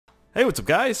Hey, what's up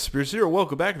guys? Spears here.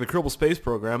 Welcome back to the Kerbal Space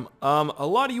Program. A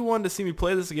lot of you wanted to see me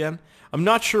play this again. I'm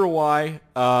not sure why.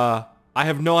 I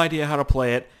have no idea how to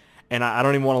play it, and I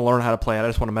don't even want to learn how to play it. I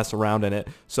just want to mess around in it.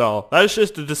 So, that's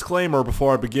just a disclaimer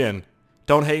before I begin.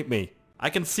 Don't hate me. I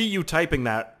can see you typing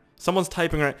that. Someone's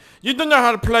typing right. You don't know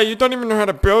how to play. You don't even know how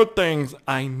to build things.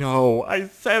 I know. I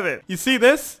said it. You see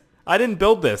this? I didn't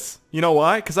build this. You know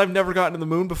why? Because I've never gotten to the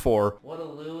moon before. What a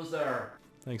loser.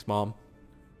 Thanks, Mom.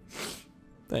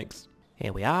 Thanks.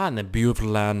 Here we are in the beautiful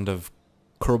land of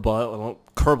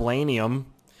Kerbalanium.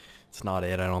 It's not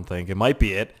it, I don't think. It might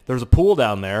be it. There's a pool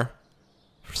down there.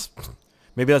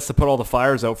 Maybe that's to put all the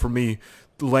fires out for me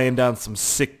laying down some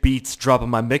sick beats, dropping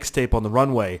my mixtape on the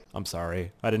runway. I'm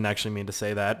sorry. I didn't actually mean to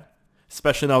say that.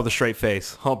 Especially not with a straight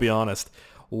face. I'll be honest.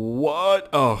 What?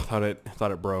 Oh, thought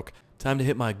it broke. Time to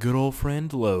hit my good old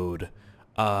friend load.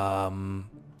 What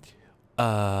do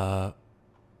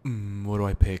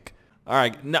I pick?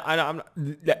 Alright, no, I'm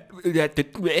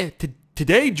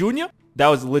today, Junior? That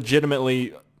was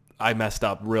legitimately, I messed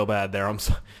up real bad there.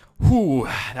 Whew,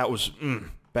 that was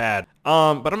bad.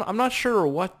 But I'm not sure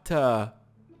what the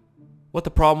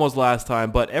problem was last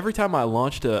time, but every time I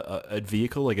launched a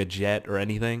vehicle, like a jet or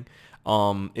anything,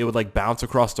 it would like bounce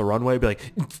across the runway, be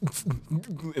like,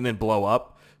 and then blow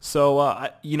up. So,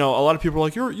 you know, a lot of people are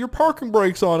like, your parking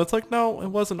brake's on. It's like, no, it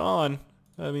wasn't on.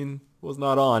 I mean, it was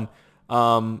not on.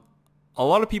 A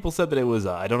lot of people said that it was,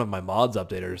 I don't have my mods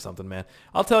updated or something, man.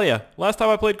 I'll tell you, last time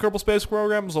I played Kerbal Space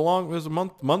Program was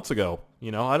months ago.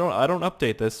 You know, I don't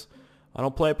update this. I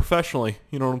don't play it professionally.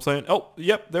 You know what I'm saying? Oh,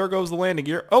 yep, there goes the landing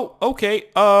gear. Oh, okay.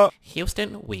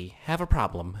 Houston, we have a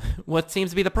problem. What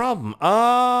seems to be the problem?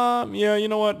 Yeah, you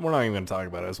know what? We're not even gonna talk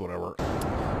about it. It's whatever.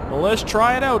 Well, let's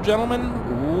try it out, gentlemen.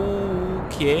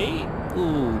 Okay.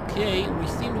 Okay, we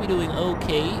seem to be doing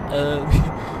okay.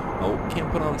 Oh,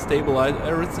 can't put on stabilize.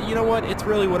 You know what? It's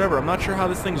really whatever. I'm not sure how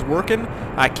this thing's working.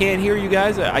 I can't hear you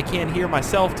guys. I can't hear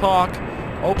myself talk.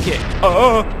 Okay.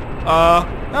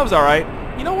 That was alright.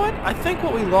 You know what? I think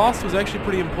what we lost was actually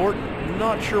pretty important. I'm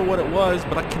not sure what it was,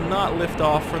 but I cannot lift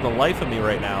off for the life of me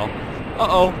right now.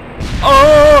 I'm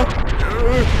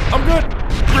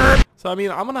good. So, I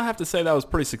mean, I'm going to have to say that was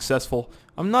pretty successful.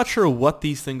 I'm not sure what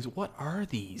these things... What are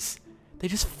these? They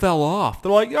just fell off.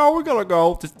 They're like, oh, we're going to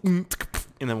go. Just...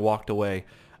 And then walked away.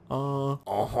 Like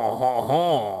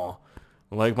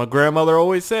my grandmother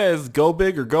always says, go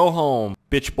big or go home,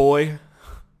 bitch boy.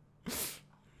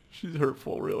 She's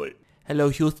hurtful, really. Hello,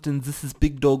 Houston. This is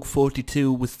Big Dog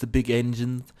 42 with the big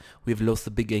engines. We've lost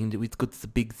the big engine. We've got the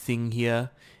big thing here.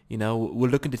 You know, we're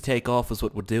looking to take off is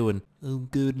what we're doing. I'm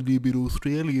good, a little bit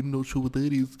Australian. Not sure what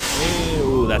that is.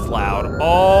 Ew, that's loud.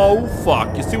 Oh,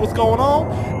 fuck. You see what's going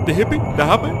on? The hippie, the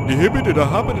hoppin', the hippie, the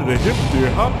hoppin', the hippie,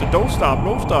 the hop, the don't stop,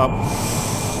 don't stop.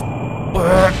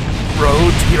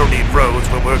 Roads? We don't need roads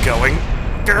where we're going.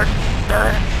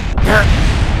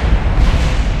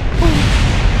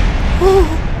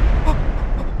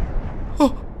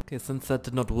 Okay, since that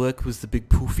did not work with the big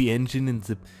poofy engine and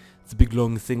the big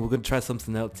long thing, we're gonna try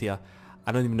something else here.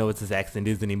 I don't even know what this accent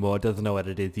is anymore. It doesn't know what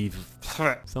it is either.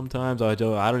 Sometimes I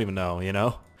don't even know, you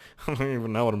know? I don't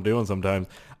even know what I'm doing sometimes.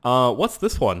 What's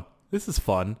this one? This is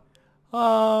fun.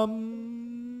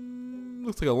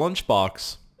 Looks like a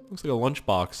lunchbox. Looks like a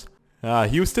lunchbox.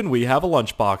 Houston, we have a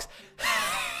lunchbox.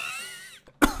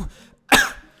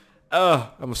 I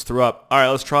almost threw up. Alright,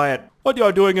 let's try it. What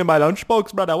y'all doing in my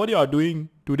lunchbox, brother? What y'all doing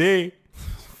today?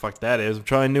 Fuck that is. I'm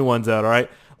trying new ones out, alright?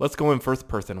 Let's go in first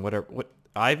person. Whatever. What?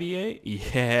 IVA?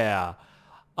 Yeah.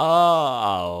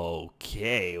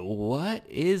 Okay. What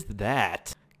is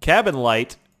that? Cabin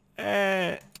light.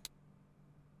 That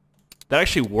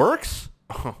actually works?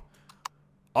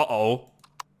 Uh-oh.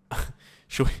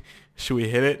 Should we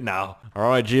hit it? No.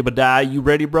 Alright, Jebediah, you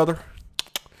ready, brother?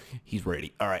 He's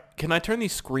ready. Alright. Can I turn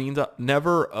these screens up?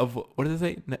 Never what did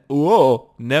they say?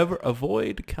 Whoa. Never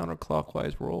avoid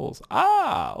counterclockwise rolls.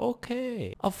 Ah,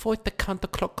 okay. Avoid the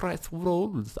counterclockwise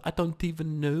rolls. I don't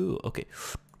even know. Okay.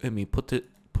 Let me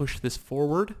push this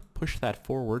forward. Push that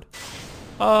forward.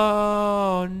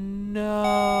 Oh,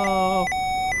 no.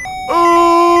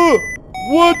 Oh!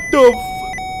 What the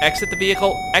Exit the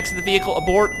vehicle. Exit the vehicle.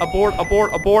 Abort. Abort.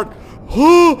 Abort. Abort.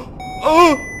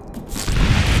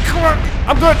 Come on.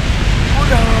 I'm good. We're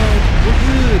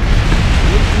good.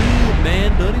 We're good, man.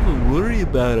 Don't even worry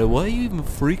about it. Why are you even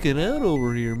freaking out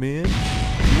over here, man? Look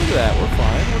at that. We're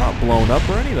fine. We're not blown up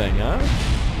or anything, huh?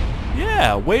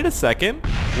 Yeah. Wait a second.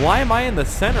 Why am I in the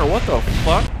center? What the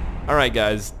fuck? All right,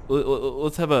 guys.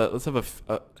 Let's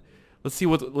see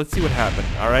what happened.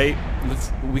 All right.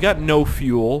 We got no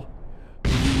fuel.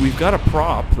 We've got a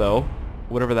prop though,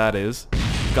 whatever that is.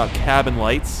 We've got cabin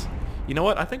lights. You know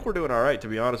what? I think we're doing all right, to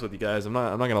be honest with you guys. I'm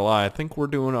not gonna lie. I think we're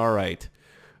doing all right.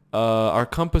 Our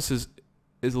compass is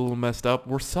a little messed up.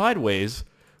 We're sideways,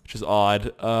 which is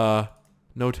odd.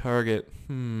 No target.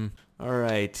 All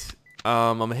right.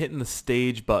 I'm hitting the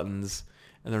stage buttons,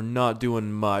 and they're not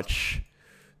doing much.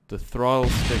 The throttle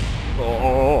stick.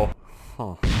 Oh. Huh.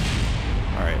 All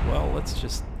right. Well, let's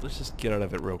just get out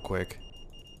of it real quick.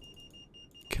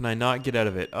 Can I not get out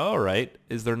of it? All right.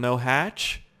 Is there no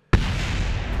hatch?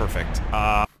 Perfect.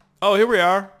 Oh, here we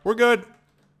are. We're good.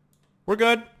 We're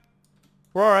good.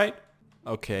 We're all right.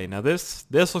 Okay. Now this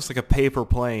looks like a paper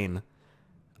plane.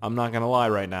 I'm not gonna lie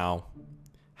right now.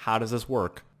 How does this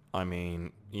work? I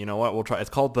mean, you know what? We'll try. It's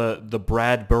called the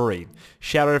Bradbury.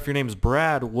 Shout out if your name's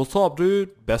Brad. What's up,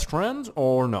 dude? Best friends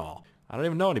or no? I don't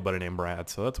even know anybody named Brad,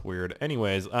 so that's weird.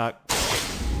 Anyways,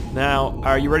 now,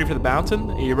 are you ready for the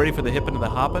bouncing? Are you ready for the hipping and the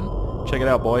hopping? Check it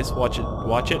out, boys. Watch it.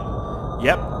 Watch it.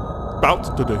 Yep. Bounce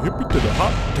to the hippie to the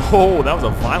hop. Oh, that was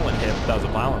a violent hip. That was a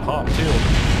violent hop, too.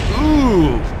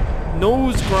 Ooh.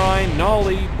 Nose grind,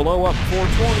 nollie, blow up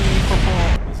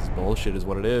 420. This is bullshit is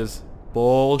what it is.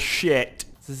 Bullshit.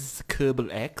 This is Kerbal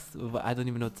X? I don't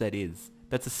even know what that is.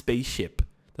 That's a spaceship.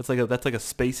 That's like a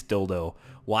space dildo.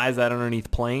 Why is that underneath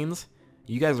planes?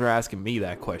 You guys are asking me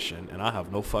that question, and I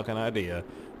have no fucking idea.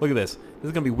 Look at this. This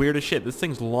is gonna be weird as shit. This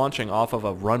thing's launching off of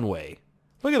a runway.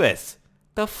 Look at this.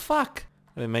 The fuck?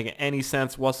 That didn't make any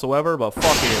sense whatsoever, but fuck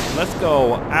it. Let's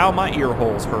go. Ow, my ear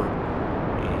holes hurt.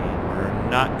 And we're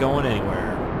not going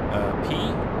anywhere. P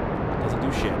doesn't do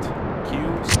shit. Q,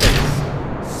 space.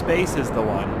 Space is the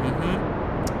one.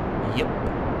 Yep.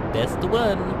 That's the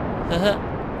one.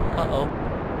 Uh-oh.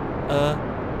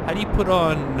 How do you put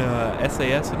on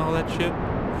SAS and all that shit?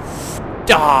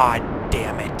 Ah,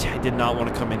 damn it. I did not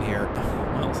want to come in here.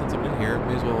 Well, since I'm in here,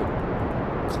 may as well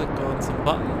click on some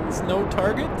buttons. No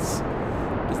targets.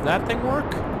 Does that thing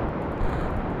work?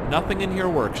 Nothing in here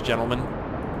works, gentlemen.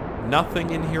 Nothing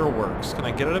in here works. Can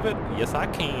I get out of it? Yes, I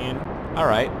can.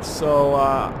 Alright, so,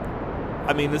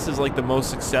 I mean, this is like the most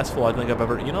successful I think I've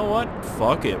ever... You know what?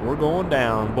 Fuck it. We're going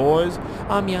down, boys.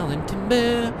 I'm yelling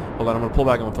timber. Hold on, I'm going to pull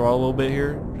back on the throttle a little bit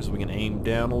here, just so we can aim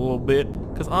down a little bit.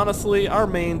 Because honestly, our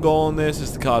main goal in this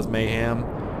is to cause mayhem.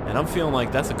 And I'm feeling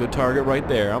like that's a good target right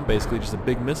there. I'm basically just a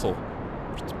big missile.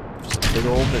 Just a big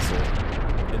old missile.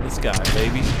 In the sky,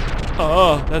 baby.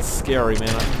 Oh, that's scary, man.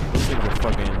 Those things are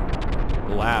fucking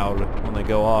loud when they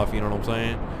go off, you know what I'm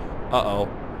saying? Uh-oh.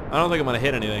 I don't think I'm going to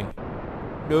hit anything.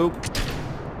 Nope.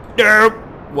 Nope.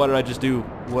 What did I just do?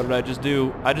 What did I just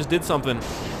do? I just did something.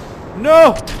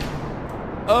 No!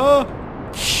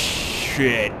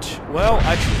 Shit. Well,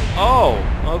 oh,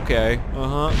 okay.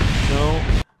 Uh-huh. No.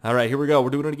 Alright, here we go.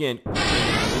 We're doing it again. And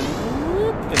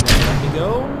then let me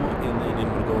go. And then I'm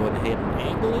going to go ahead and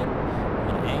angle it. I'm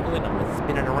going to angle it. I'm going to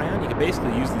spin it around. You can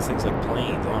basically use these things like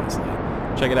planes, honestly.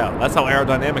 Check it out. That's how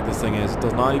aerodynamic this thing is. It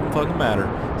does not even fucking matter.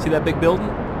 See that big building?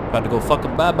 About to go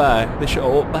fucking bye-bye. They show,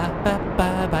 oh,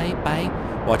 bye-bye-bye-bye.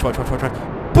 Watch.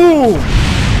 Boom!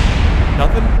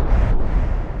 Nothing?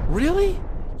 Really?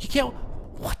 You can't,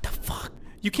 what the fuck?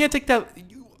 You can't take that,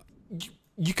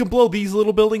 you can blow these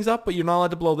little buildings up, but you're not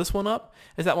allowed to blow this one up?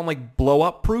 Is that one like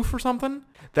blow-up proof or something?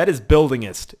 That is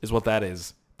buildingist, is what that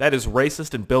is. That is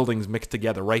racist and buildings mixed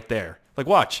together right there. Like,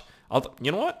 watch.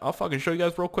 You know what? I'll fucking show you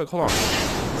guys real quick. Hold on.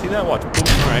 See that? Watch. Boom.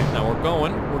 Alright, now we're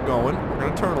going. We're going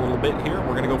to turn a little bit here.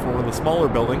 We're going to go for one of the smaller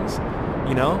buildings.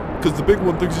 You know? Because the big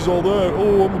one thinks he's all that.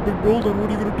 Oh, I'm a big building. What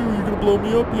are you going to do? You're going to blow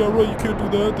me up? Yeah, right. You can't do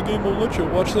that. The game won't let you.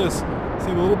 Watch this.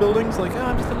 See the little buildings? Like,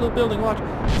 I'm just a little building. Watch. Boom!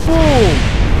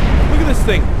 Look at this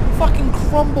thing. Fucking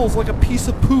crumbles like a piece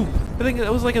of poop. I think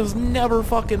it was like it was never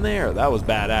fucking there. That was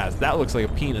badass. That looks like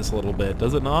a penis a little bit.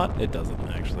 Does it not? It doesn't,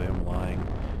 actually. I'm lying.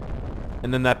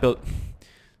 And then that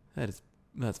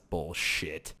that's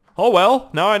bullshit. Oh well,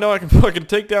 now I know I can fucking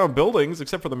take down buildings,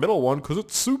 except for the middle one, because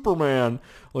it's Superman.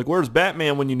 Like, where's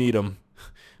Batman when you need him?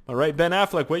 Alright, Ben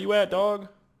Affleck, where you at, dog?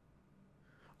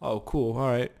 Oh, cool,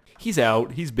 alright. He's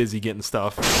out, he's busy getting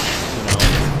stuff. You know,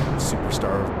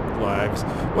 superstar lives.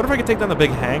 What if I could take down the big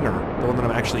hangar, the one that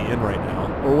I'm actually in right now?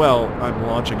 Or, well, I'm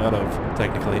launching out of,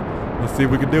 technically. Let's see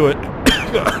if we can do it.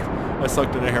 I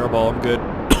sucked in a hairball, I'm good.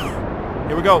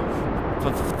 Here we go.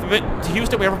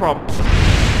 Houston, we have a problem.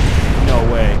 No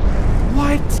way.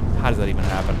 What? How does that even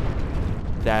happen?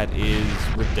 That is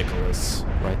ridiculous.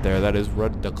 Right there. That is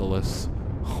ridiculous.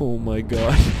 Oh my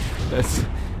god. That's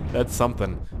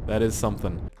something. That is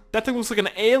something. That thing looks like an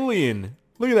alien.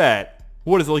 Look at that.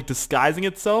 What is it, like disguising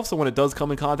itself? So when it does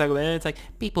come in contact with it, it's like,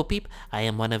 beep, boop, beep, I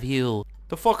am one of you.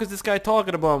 The fuck is this guy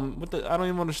talking about? I don't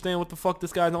even understand what the fuck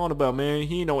this guy's on about, man.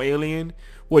 He ain't no alien.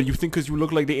 What, you think because you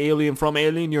look like the alien from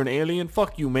Alien, you're an alien?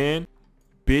 Fuck you, man.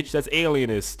 bitch. That's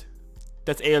alienist.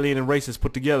 That's alien and racist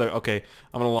put together. Okay,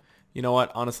 I'm gonna... You know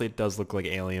what? Honestly, it does look like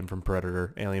Alien from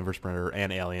Predator. Alien vs. Predator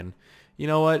and Alien. You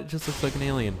know what? It just looks like an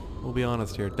alien. We'll be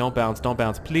honest here. Don't bounce. Don't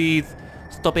bounce. Please.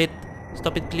 Stop it.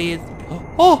 Stop it, please.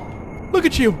 Oh! Look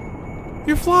at you!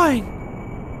 You're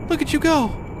flying! Look at you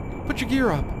go! Put your gear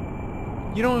up.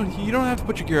 You don't have to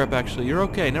put your gear up, actually. You're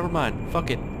okay. Never mind. Fuck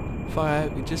it.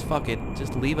 Just fuck it.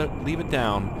 Just leave it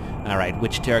down. Alright,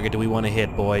 which target do we want to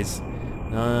hit, boys?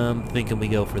 I'm thinking we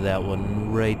go for that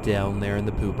one right down there in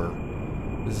the pooper.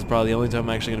 This is probably the only time I'm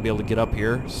actually going to be able to get up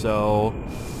here, so...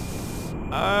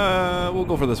 we'll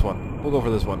go for this one. We'll go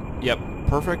for this one. Yep,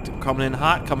 perfect. Coming in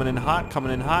hot, coming in hot,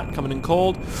 coming in hot, coming in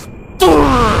cold.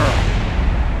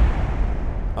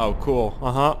 Oh, cool.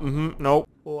 Nope.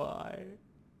 Why?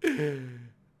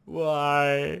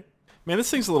 Why? Man, this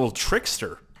thing's a little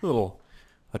trickster.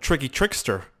 A tricky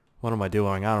trickster. What am I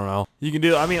doing? I don't know. You can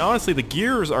do... I mean, honestly, the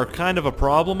gears are kind of a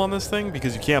problem on this thing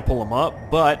because you can't pull them up,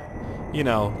 but... You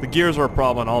know, the gears are a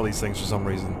problem on all these things for some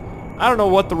reason. I don't know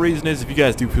what the reason is. If you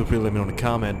guys do, feel free to let me know in a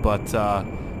comment. But,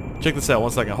 check this out.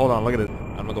 1 second. Hold on. Look at it.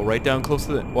 I'm gonna go right down close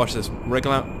to it. Watch this. Right.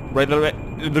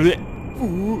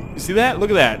 Ooh, you see that? Look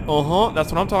at that.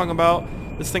 That's what I'm talking about.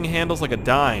 This thing handles like a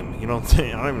dime. You know what I'm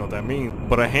saying? I don't even know what that means.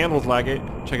 But it handles like it.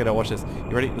 Check it out. Watch this.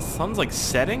 You ready? The sun's like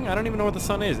setting? I don't even know what the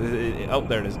sun is. Oh,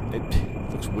 there it is. It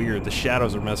looks weird. The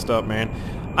shadows are messed up, man.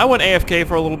 I went AFK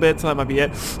for a little bit, so that might be it.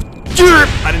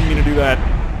 I didn't mean to do that.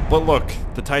 But look,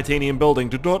 the titanium building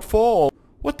did not fall.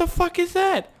 What the fuck is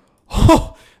that?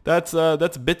 Oh, that's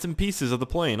bits and pieces of the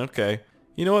plane. Okay.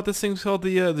 You know what? This thing's called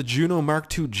the Juno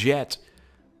Mark II jet.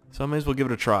 So I may as well give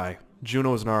it a try.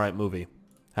 Juno is an alright movie.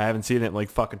 I haven't seen it in like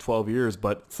fucking 12 years,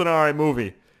 but it's an alright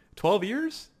movie. 12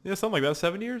 years? Yeah, something like that.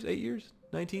 7 years? 8 years?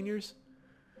 19 years?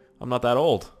 I'm not that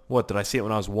old. What, did I see it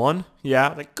when I was 1?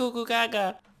 Yeah. Like, goo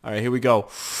gaga. Alright, here we go.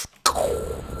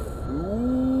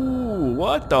 Ooh,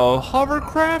 what the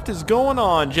hovercraft is going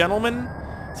on, gentlemen?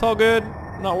 It's all good.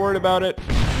 I'm not worried about it.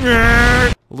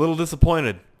 A little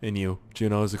disappointed in you.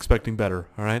 Juno. I was expecting better,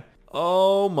 alright?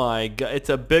 Oh my god, it's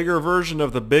a bigger version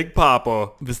of the Big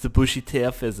Papa. With the bushy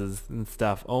tail fizzes and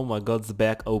stuff. Oh my god, the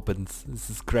back opens. This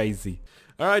is crazy.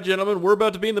 Alright, gentlemen, we're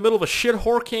about to be in the middle of a shit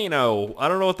horcano. I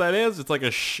don't know what that is. It's like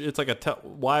a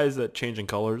why is it changing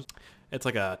colors? It's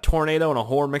like a tornado and a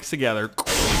whore mixed together.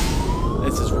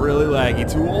 This is really laggy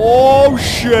too. Oh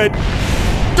shit!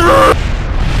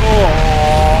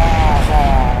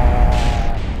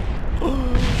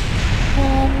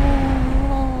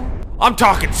 I'm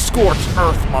talking scorched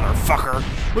earth, motherfucker!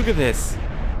 Look at this.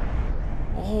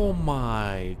 Oh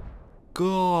my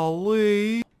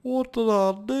golly. What did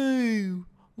I do?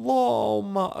 Oh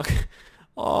my...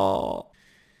 Oh.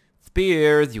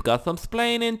 Spears, you got some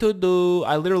splaining to do.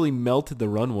 I literally melted the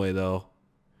runway, though.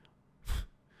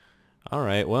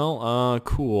 Alright, well,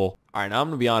 cool. Alright, now I'm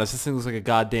gonna be honest. This thing looks like a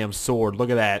goddamn sword. Look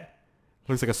at that.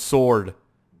 It looks like a sword.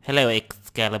 Hello,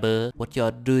 Excalibur. What y'all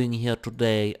doing here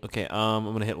today? Okay, I'm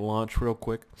gonna hit launch real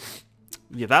quick.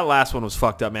 Yeah, that last one was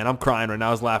fucked up, man. I'm crying right now.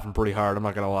 I was laughing pretty hard. I'm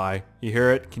not gonna lie. You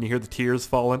hear it? Can you hear the tears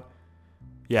falling?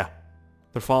 Yeah.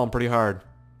 They're falling pretty hard.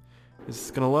 Is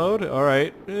this gonna load?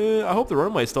 Alright. I hope the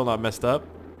runway's still not messed up.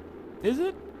 Is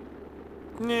it?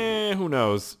 Nah, who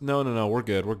knows? No, we're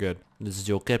good, we're good. This is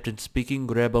your captain speaking.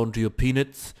 Grab onto your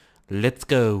peanuts. Let's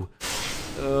go.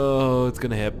 Oh, it's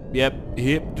gonna hip. Yep,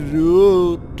 hip to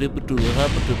do. Dip to the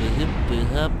hop to the hip to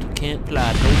hop. Can't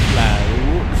fly, no fly.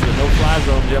 Ooh, this is a no fly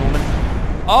zone, gentlemen.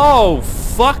 Oh,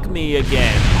 fuck me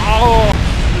again. Oh.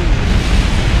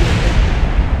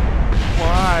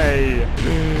 Why?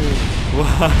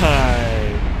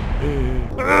 Why? Oh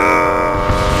no.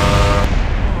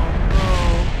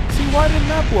 See, why didn't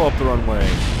that blow up the runway?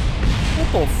 What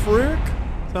the frick?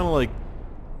 Sounded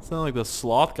like the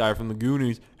sloth guy from the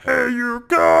Goonies. Hey, you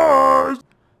guys!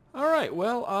 Alright,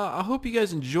 well, I hope you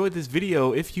guys enjoyed this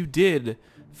video. If you did,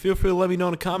 feel free to let me know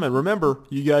in a comment. Remember,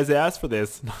 you guys asked for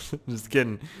this. Just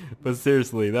kidding. But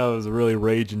seriously, that was really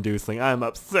rage-inducing. I'm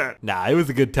upset. Nah, it was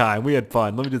a good time. We had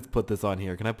fun. Let me just put this on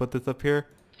here. Can I put this up here?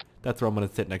 That's where I'm going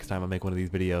to sit next time I make one of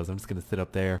these videos. I'm just going to sit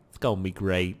up there. It's going to be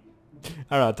great.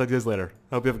 Alright, I'll talk to you guys later.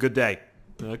 Hope you have a good day.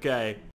 Okay.